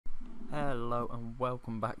Hello and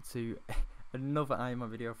welcome back to another Ironman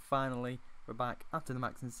video. Finally, we're back after the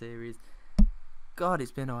Maxing series. God,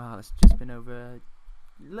 it's been a while. It's just been a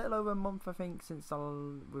little over a month, I think, since we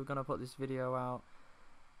were going to put this video out.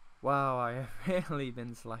 Wow, I have really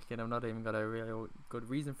been slacking. I've not even got a real good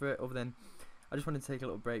reason for it, other than I just wanted to take a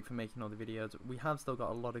little break from making all the videos. We have still got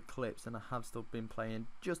a lot of clips, and I have still been playing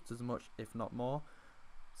just as much, if not more,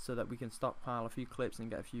 so that we can stockpile a few clips and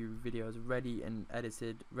get a few videos ready and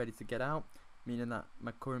edited, ready to get out, meaning that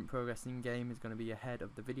my current progress in game is going to be ahead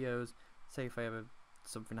of the videos. Say if I ever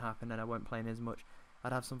something happened and I weren't playing as much,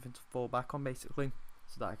 I'd have something to fall back on, basically,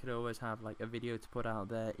 so that I could always have like a video to put out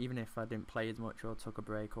there, even if I didn't play as much or took a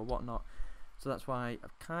break or whatnot. So that's why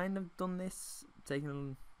I've kind of done this,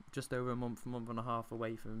 taking just over a month and a half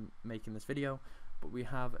away from making this video, but we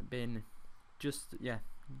have been just, yeah,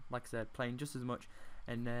 like I said, playing just as much.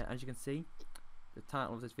 And as you can see, the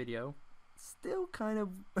title of this video, still kind of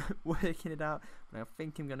working it out, but I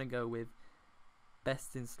think I'm going to go with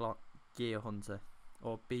Best in Slot Gear Hunter,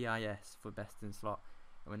 or BIS for Best in Slot.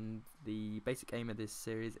 And the basic aim of this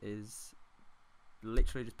series is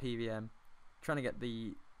literally just PVM, trying to get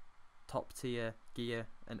the top tier gear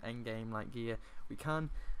and end game like gear we can.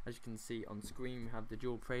 As you can see on screen, we have the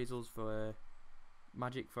dual appraisals for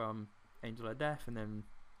Magic from Angel of Death, and then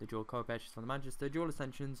the dual co-patches from the Magister, dual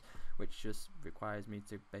ascensions, which just requires me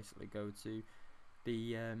to basically go to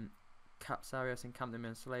the Capsarios and camp them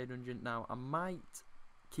in a Slayer dungeon. Now I might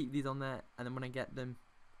keep these on there, and then when I get them,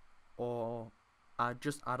 or I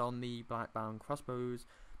just add on the Blackbound crossbows,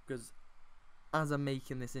 because as I'm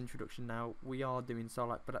making this introduction now, we are doing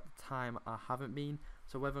Solak, but at the time I haven't been.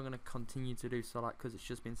 So whether I'm going to continue to do Solak, because it's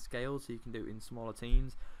just been scaled, so you can do it in smaller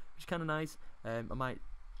teams, which is kind of nice. I might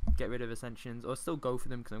get rid of Ascensions, or still go for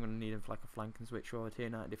them, because I'm going to need them for like a flank and switch or a tier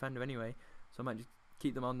 9 defender anyway. So I might just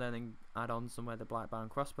keep them on there and then add on somewhere the Blackbound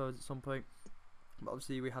crossbows at some point. But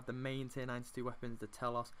obviously we have the main tier 92 weapons, the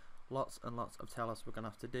Telos. Lots and lots of Telos we're going to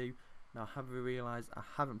have to do. Now I have realised I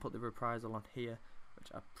haven't put the reprisal on here, which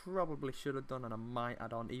I probably should have done, and I might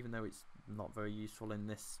add on, even though it's not very useful in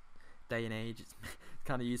this day and age. It's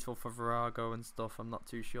kind of useful for Virago and stuff, I'm not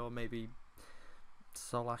too sure, maybe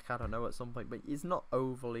Solak, I don't know, at some point, but it's not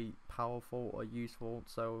overly powerful or useful,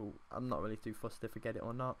 so I'm not really too fussed if I get it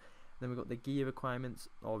or not. Then we've got the gear requirements,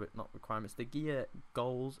 or not requirements, the gear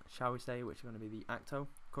goals, shall we say, which are going to be the Acto,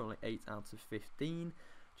 currently 8 out of 15,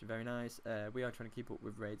 which is very nice. We are trying to keep up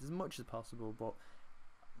with raids as much as possible, but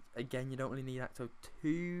again, you don't really need Acto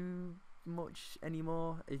too much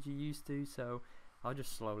anymore as you used to, so I'll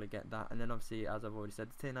just slowly get that. And then obviously, as I've already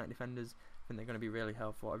said, the tier 9 defenders, I think they're going to be really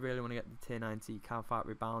helpful. I really want to get the tier 90 Calfight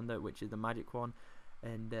Rebounder, which is the magic one,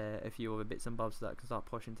 and a few other bits and bobs so that I can start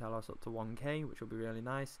pushing Telos up to 1k, which will be really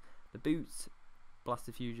nice. The boots,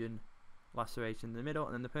 Blaster Fusion, Laceration in the middle,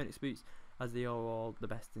 and then the Pernix boots as the overall the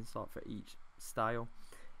best in slot for each style.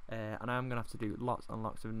 And I'm going to have to do lots and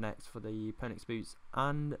lots of necks for the Pernix boots,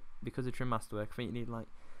 and because of Trim Masterwork, I think you need like,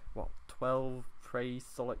 what, 12 Praise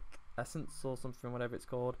Solic Essence or something, whatever it's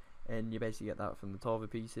called, and you basically get that from the Torva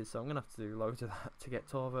pieces, so I'm going to have to do loads of that to get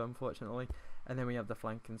Torva, unfortunately. And then we have the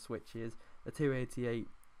flank and switches, the 288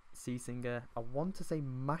 Sea Singer, I want to say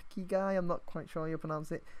Maki Guy, I'm not quite sure how you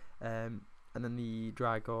pronounce it, and then the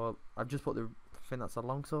Dragor, I've just put the, I think that's a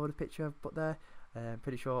longsword picture I've put there,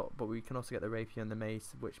 pretty sure, but we can also get the Rapier and the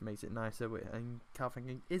Mace, which makes it nicer, and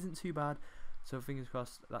Calfranking isn't too bad, so fingers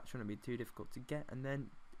crossed that shouldn't be too difficult to get. And then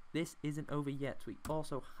this isn't over yet, we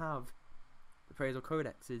also have the Appraisal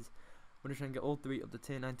Codexes. We're just trying to get all 3 of the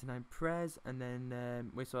tier 99 Prez, and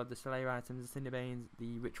then we also have the Slayer items, the Cinderbanes,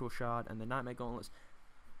 the Ritual Shard, and the Nightmare Gauntlets.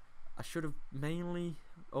 I should have mainly,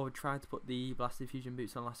 or tried to put the Blasted Fusion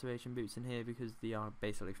boots and Laceration boots in here, because they are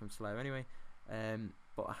basically from Slayer anyway.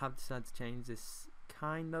 But I have decided to change this,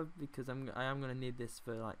 kind of, because I am going to need this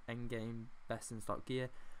for like endgame best in stock gear,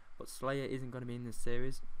 but Slayer isn't going to be in this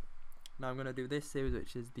series. Now I'm going to do this series,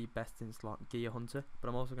 which is the best in slot gear hunter, but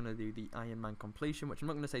I'm also going to do the Ironman completion, which I'm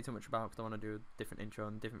not going to say too much about, because I want to do a different intro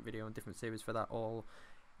and different video and different series for that all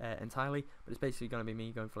entirely. But it's basically going to be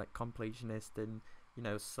me going for like completionist, and you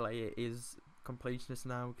know, Slayer is completionist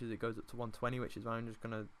now because it goes up to 120, which is why I'm just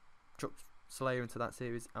going to chuck Slayer into that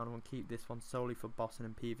series, and I want to keep this one solely for bossing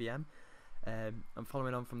and PVM. And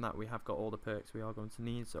following on from that, we have got all the perks we are going to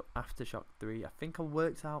need. So Aftershock 3, I think I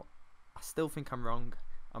worked out, I still think I'm wrong,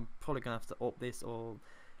 I'm probably going to have to up this or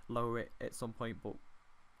lower it at some point, but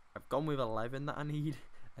I've gone with 11 that I need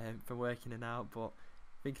for working it out. But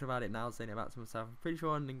thinking about it now, saying it back to myself, I'm pretty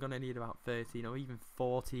sure I'm going to need about 13 or even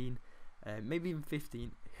 14, maybe even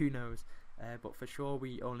 15, who knows. But for sure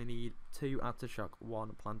we only need 2 Aftershock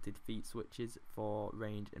 1 planted feet switches for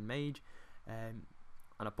range and mage.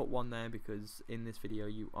 and I put one there because in this video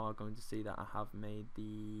you are going to see that I have made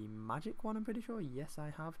the magic one, I'm pretty sure. Yes,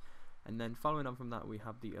 I have. And then following on from that, we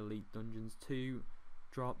have the Elite Dungeons 2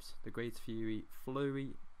 drops, the Great Fury, Flurry,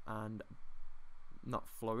 and not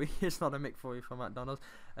Flurry, it's not a McFlurry from McDonald's,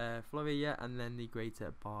 Flurry, yeah, and then the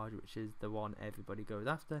Greater Barge, which is the one everybody goes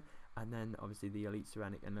after, and then obviously the Elite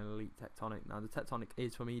Ceramic and the Elite Tectonic. Now the Tectonic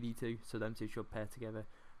is from ED2, so them two should pair together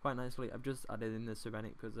quite nicely. I've just added in the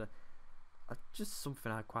Ceramic because just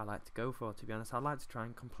something I'd quite like to go for, to be honest. I'd like to try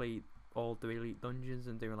and complete all the Elite Dungeons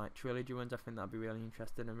and doing like trilogy ones. I think that'd be really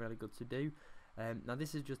interesting and really good to do. Now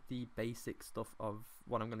this is just the basic stuff of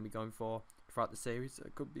what I'm going to be going for throughout the series. So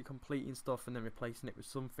it could be completing stuff and then replacing it with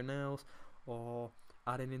something else, or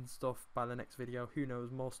adding in stuff by the next video. Who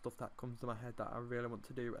knows, more stuff that comes to my head that I really want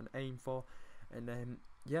to do and aim for. And then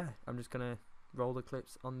yeah, I'm just going to roll the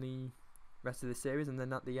clips on the rest of the series, and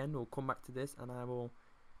then at the end we'll come back to this and I will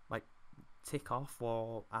like tick off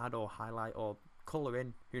or add or highlight or colour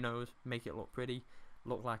in, who knows, make it look pretty,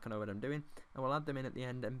 look like I know what I'm doing, and we'll add them in at the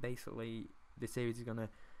end. And basically the series is going to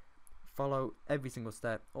follow every single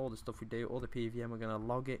step, all the stuff we do, all the PVM. We're going to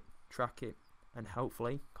log it, track it, and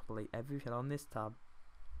hopefully complete everything on this tab.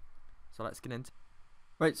 So let's get into it.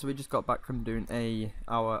 Right, so we just got back from doing a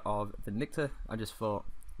hour of Vindicta. I just thought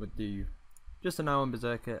we'd do just an hour on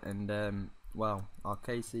Berserker, and well, our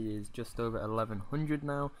KC is just over 1100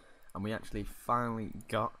 now, and we actually finally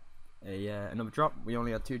got another drop. We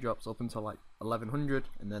only had 2 drops up until like 1100,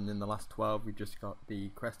 and then in the last 12 we just got the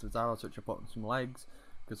Crest of Zaros, which I put on some legs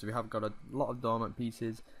because we have got a lot of dormant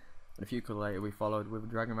pieces, and a few colors later we followed with a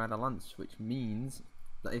Dragon Rider Lance, which means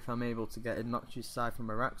that if I'm able to get a Noxious Scythe from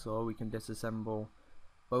Araxor, we can disassemble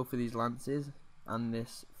both of these lances and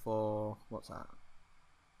this for, what's that?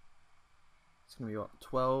 It's gonna be what,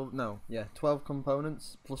 12? No, yeah, 12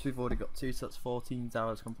 components, plus we've already got 2, so that's 14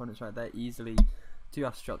 Zaros components right there, easily 2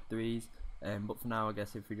 Aftershock 3s. But for now, I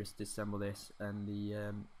guess if we just disassemble this and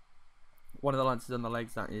the one of the lances on the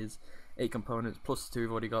legs, that is 8 components plus 2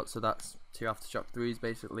 we've already got, so that's 2 Aftershock 3s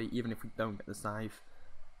basically, even if we don't get the scythe.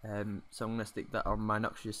 So I'm going to stick that on my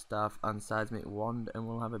Noxious Staff and Seismic Wand, and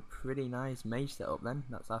we'll have a pretty nice mage setup then.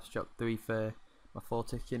 That's Aftershock 3 for my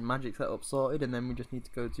 4-ticking magic setup sorted, and then we just need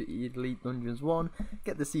to go to Elite Dungeons 1,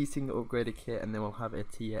 get the C-Single upgraded kit, and then we'll have a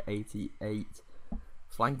tier 88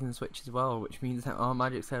 flanking switch as well, which means that our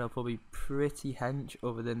magic setup will be pretty hench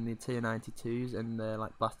other than the tier 92s and the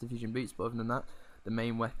like blast diffusion boots, but other than that the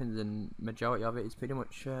main weapons and majority of it is pretty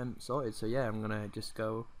much sorted. So yeah, I'm gonna just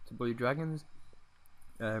go to Blue Dragons,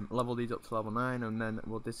 level these up to level 9, and then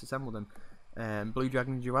we'll disassemble them. Blue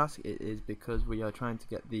Dragons, you ask? It is because we are trying to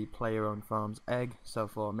get the player owned farms egg, so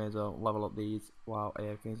I may as well level up these while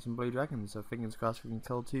AFKing some Blue Dragons, so fingers crossed we can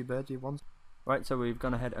kill 2 birds with one. Right, so we've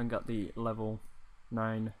gone ahead and got the level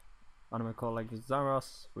 9 Anima Core Legs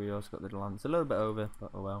Zaros. We also got the lance a little bit over,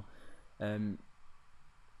 but oh well.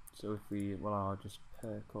 So if we, well, I'll just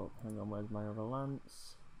perk up. Hang on, where's my other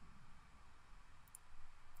lance?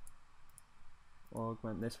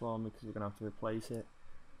 Augment this one because we're gonna have to replace it.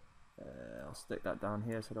 I'll stick that down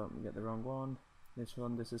here so I don't get the wrong one. This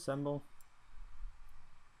one, disassemble,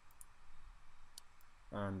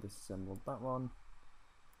 and disassemble that one.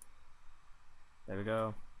 There we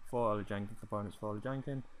go. 4 Ollie Jenkins components for Ollie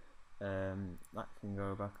Jenkins. That can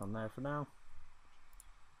go back on there for now.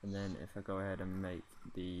 And then if I go ahead and make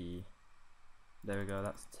the, there we go,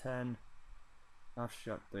 that's 10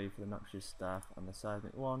 Aftershock 3 for the Noxious Staff and the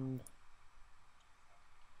Seismic Wand.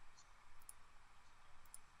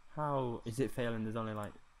 How is it failing? There's only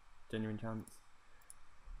like genuine chance.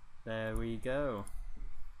 There we go.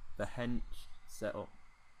 The hench setup.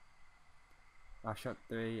 Aftershock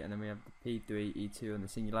 3, and then we have the P3, E2 and the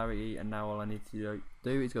Singularity, and now all I need to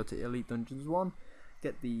do is go to Elite Dungeons 1,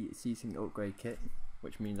 get the C-Sync upgrade kit,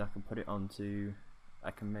 which means I can put it onto, I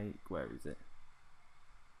can make, where is it?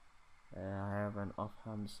 I have an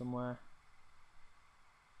offhand somewhere.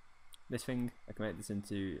 This thing, I can make this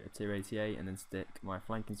into a tier 88 and then stick my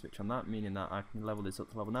flanking switch on that, meaning that I can level this up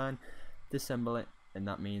to level 9, disassemble it, and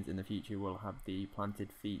that means in the future we'll have the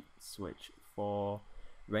planted feet switch for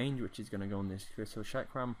range, which is going to go on this crystal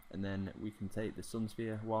chakram, and then we can take the sun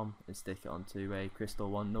sphere one and stick it onto a crystal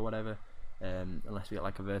one or whatever, unless we get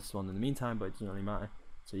like a versus one in the meantime, but it doesn't really matter.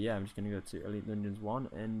 So yeah, I'm just going to go to Elite Dungeons 1,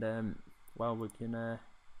 and well, we can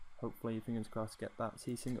hopefully, fingers crossed, get that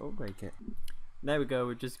C-Sync upgrade kit. There we go,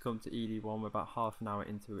 we've just come to ED1, we're about half an hour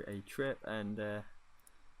into a trip, and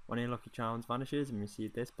one of your lucky charms vanishes and we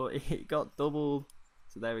received this, but it got doubled.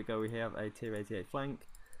 So there we go, we have a tier 88 flank.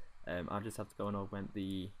 I just have to go and augment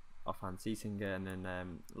the offhand C-Singer and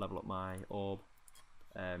then level up my orb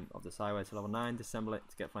of the sideways to level 9, disassemble it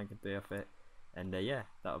to get flanking 3 off it, And yeah,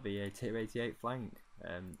 that'll be a tier 88 flank.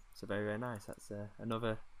 So very nice. That's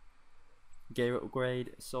another gear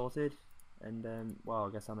upgrade sorted. And well,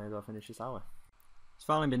 I guess I may as well finish this hour. It's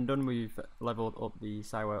finally been done. We've leveled up the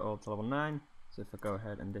Sidewinder orb to level 9. So if I go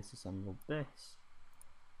ahead and disassemble this,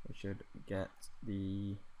 we should get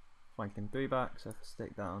the flanking 3 back. So if I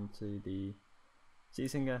stick that onto the Sea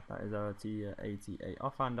Singer, that is our tier 88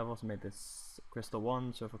 offhand. I've also made this crystal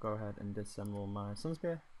 1, so if I go ahead and disassemble my Sun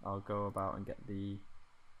Spear, I'll go about and get the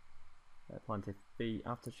Planted Feet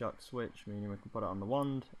Aftershock switch, meaning we can put it on the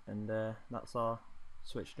wand, and that's our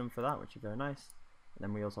switch done for that, which is very nice. And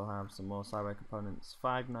then we also have some more Sidewinder components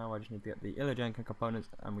 5 now. I just need to get the Illugenka components,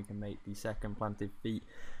 and we can make the second Planted Feet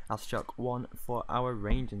Aftershock 1 for our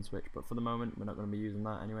ranging switch, but for the moment we're not going to be using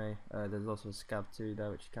that anyway. There's also a Scav 2 there,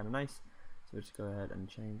 which is kind of nice. So just go ahead and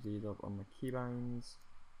change these up on the keybinds.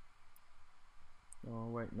 Oh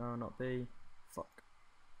wait, no, not B. Fuck.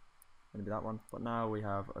 Gonna be that one. But now we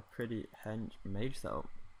have a pretty hench mage setup.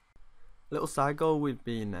 Little side goal we've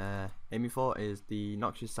been aiming for is the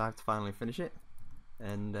Noxious Scythe to finally finish it.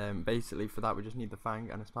 And basically for that we just need the Fang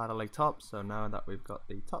and a spider leg top. So now that we've got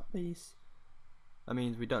the top piece, that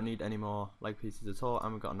means we don't need any more leg pieces at all,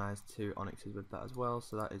 and we've got a nice 2 onyxes with that as well.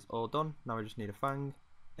 So that is all done. Now we just need a Fang.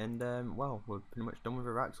 And well, we're pretty much done with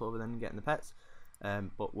the racks other than getting the pets,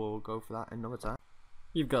 but we'll go for that another time.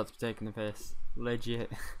 You've got to be taking the piss, legit.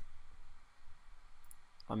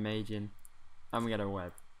 I'm maging, and we get a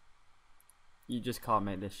web. You just can't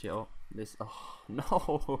make this shit up. This, oh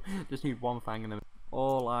no, just need one Fang in them.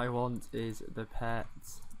 All I want is the pet,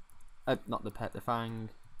 not the pet, the Fang.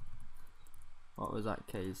 What was that,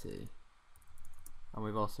 KC? And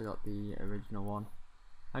we've also got the original one.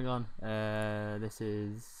 Hang on, this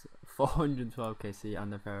is 412 KC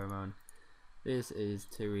and the pheromone. This is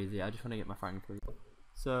too easy. I just want to get my Fang through.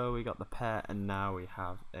 So we got the pet, and now we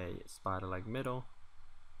have a spider leg middle.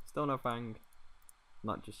 Still no Fang,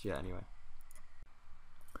 not just yet anyway.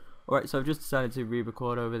 Alright, so I've just decided to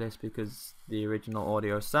re-record over this because the original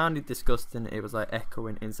audio sounded disgusting. It was like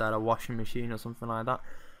echoing inside a washing machine or something like that.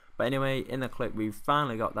 But anyway, in the clip we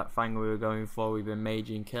finally got that Fang we were going for. We've been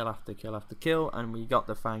maging kill after kill after kill, and we got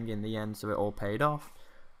the Fang in the end, so it all paid off.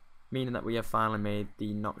 Meaning that we have finally made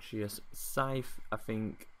the Noxious Scythe. I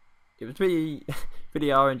think it was pretty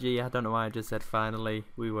RNG. I don't know why I just said finally.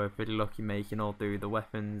 We were pretty lucky making all through the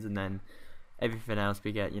weapons, and then everything else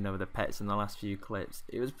we get, you know, the pets in the last few clips.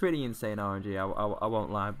 It was pretty insane RNG, I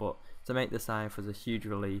won't lie, but to make the Scythe was a huge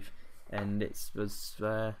relief, and it was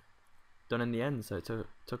done in the end. So it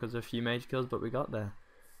took us a few mage kills, but we got there.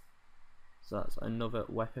 So that's another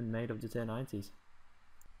weapon made of the tier 90s.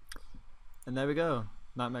 And there we go.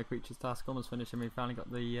 Nightmare Creatures task almost finished, and we finally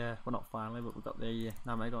got the well, not finally, but we got the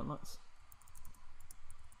Nightmare Gauntlets.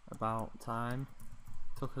 About time.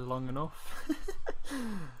 Took us long enough.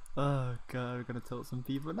 Oh god, we're gonna tilt some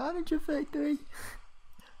people. 933.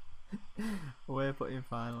 We're putting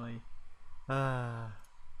finally. Ah,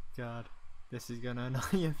 god. This is gonna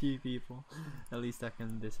annoy a few people. At least I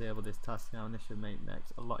can disable this task now, and this should make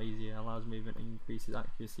next a lot easier. Allows movement and increases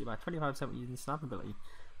accuracy by 25% using snap ability.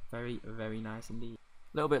 Very, very nice indeed.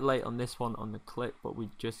 A little bit late on this one on the clip, but we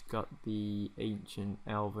just got the Ancient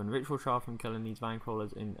Elven Ritual Shard from killing these Vine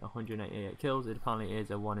Crawlers in 188 kills. It apparently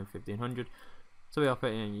is a 1 in 1500. So we are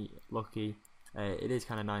pretty lucky. It is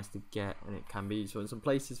kind of nice to get, and it can be useful in some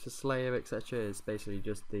places for Slayer, etc. It's basically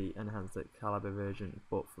just the enhanced caliber version,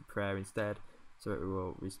 but for prayer instead. So it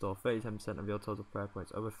will restore 37% of your total prayer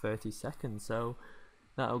points over 30 seconds. So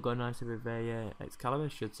that'll go nicely with a Excalibur.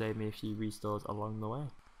 Should save me a few restores along the way.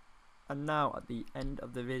 And now at the end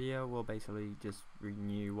of the video, we'll basically just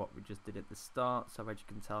renew what we just did at the start. So as you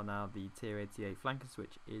can tell now, the tier 88 flanker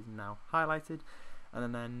switch is now highlighted,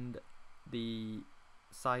 and then the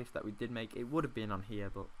Scythe that we did make, it would have been on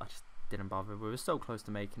here, but I just didn't bother. We were so close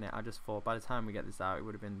to making it. I just thought by the time we get this out, it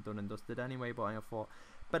would have been done and dusted anyway, but I thought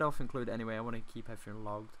better off include it anyway. I want to keep everything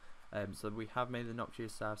logged. So we have made the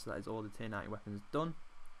Noxious Scythe, so that is all the tier 90 weapons done,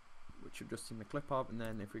 which you've just seen the clip of. And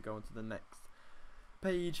then if we go into the next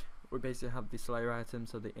page, we basically have the Slayer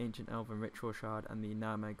items, so the Ancient Elven Ritual Shard and the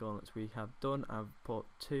Nightmare Gauntlets we have done. I've put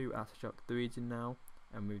 2 Aftershock 3s in now,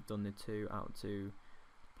 and we've done the 2 out to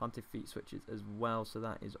Planted Feet switches as well. So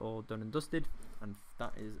that is all done and dusted, and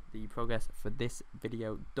that is the progress for this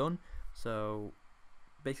video done. So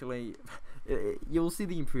basically you'll see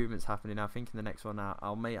the improvements happening. I think in the next one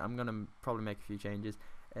I'm gonna probably make a few changes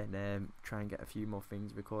and try and get a few more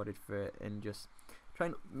things recorded for it, and just try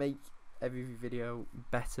and make every video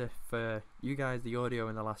better for you guys. The audio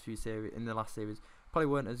in the last series probably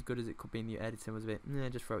weren't as good as it could be, in the editing was a bit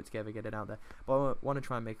just throw it together, get it out there, but I want to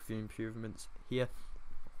try and make a few improvements here.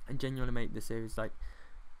 and genuinely make the series like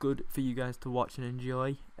good for you guys to watch and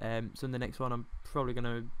enjoy. So in the next one I'm probably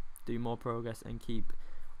gonna do more progress and keep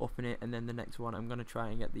upping it, and then the next one I'm gonna try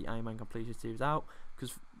and get the Ironman completion series out,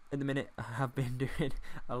 because at the minute I have been doing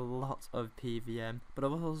a lot of PVM, but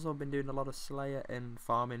I've also been doing a lot of Slayer and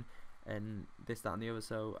farming and this, that and the other,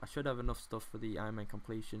 so I should have enough stuff for the Ironman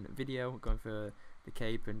completion video, going for the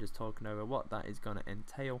Cape and just talking over what that is going to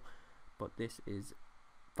entail. But this is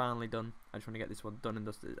finally done. I just want to get this one done and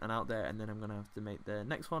dusted and out there, and then I'm going to have to make the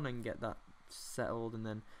next one and get that settled, and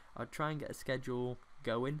then I'll try and get a schedule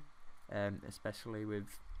going, especially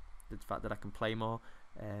with the fact that I can play more.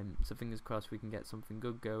 So fingers crossed we can get something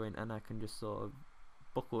good going, and I can just sort of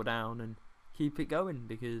buckle down and keep it going,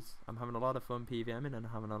 because I'm having a lot of fun PVMing and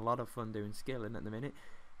having a lot of fun doing skilling at the minute,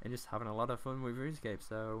 and just having a lot of fun with Runescape.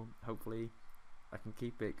 So hopefully I can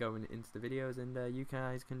keep it going into the videos, and you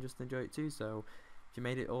guys can just enjoy it too. So if you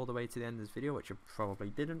made it all the way to the end of this video, which you probably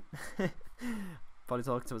didn't, probably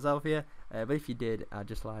talking to myself here, but if you did, I'd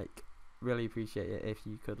just like really appreciate it if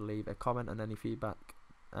you could leave a comment and any feedback,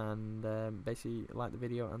 and basically like the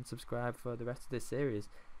video and subscribe for the rest of this series.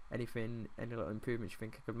 Any little improvements you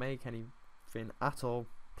think I could make, anything at all,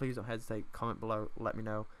 please don't hesitate, comment below, let me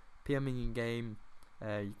know. PM me in game,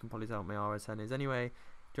 you can probably tell what my RSN is anyway.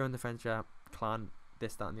 Join the friend chat, clan,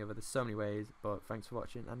 this, that and the other, there's so many ways. But thanks for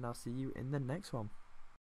watching, and I'll see you in the next one.